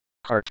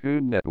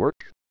Cartoon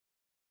Network?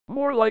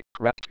 More like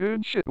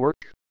Craptoon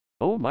Shitwork.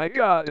 Oh my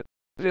god,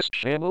 this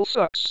channel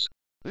sucks.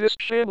 This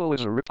channel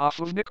is a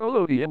ripoff of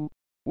Nickelodeon,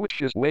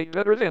 which is way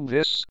better than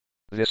this.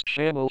 This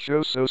channel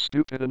shows so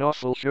stupid and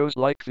awful shows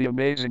like The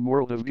Amazing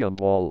World of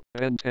Gumball,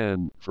 Ben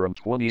 10 from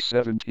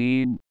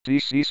 2017,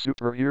 DC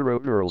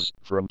Superhero Girls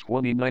from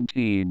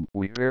 2019,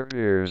 We Bear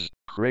Bears,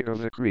 Craig of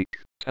the Creek,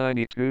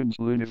 Tiny Toons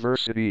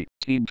University,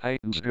 Teen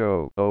Titans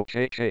Go,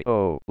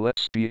 OKKO,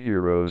 Let's Be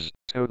Heroes,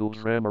 Total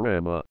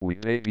Dramarama, We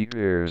Baby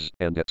Bears,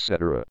 and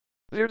etc.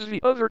 There's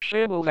the other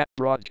channel that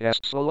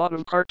broadcasts a lot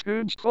of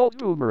cartoons called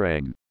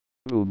Boomerang.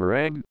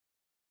 Boomerang?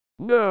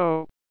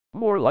 No,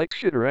 more like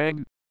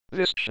Shitterang.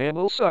 This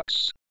channel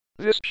sucks.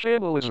 This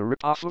channel is a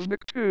ripoff of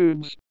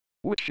Nicktoons,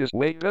 which is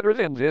way better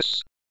than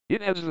this.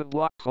 It has a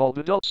block called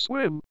Adult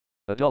Swim.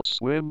 Adult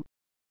Swim?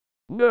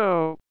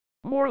 No,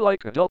 more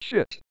like Adult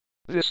Shit.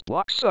 This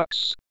block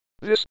sucks.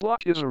 This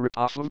block is a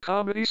ripoff of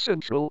Comedy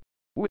Central,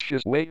 which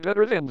is way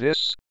better than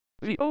this.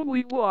 The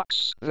only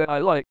blocks that I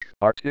like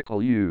are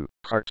Tickle You,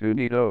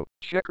 Cartoonito,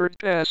 Checkered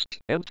Past,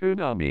 and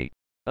Toonami.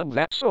 And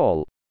that's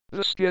all.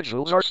 The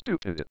schedules are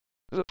stupid.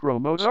 The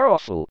promos are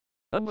awful.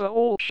 And the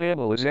whole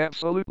channel is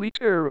absolutely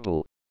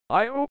terrible.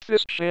 I hope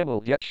this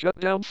channel gets shut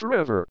down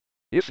forever.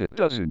 If it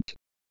doesn't,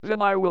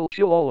 then I will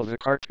kill all of the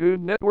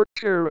Cartoon Network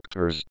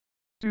characters.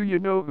 Do you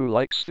know who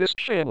likes this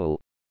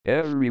channel?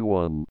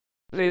 Everyone.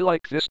 They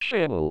like this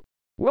channel.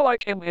 Well, I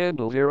can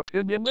handle their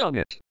opinions on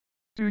it.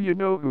 Do you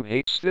know who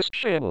hates this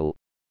channel?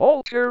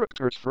 All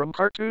characters from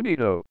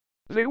Cartoonito.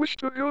 They wish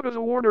to go to the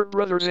Warner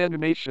Brothers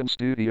animation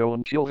studio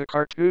and kill the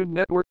Cartoon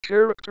Network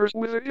characters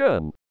with a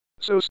gun.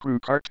 So screw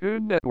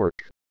Cartoon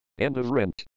Network. End of rant.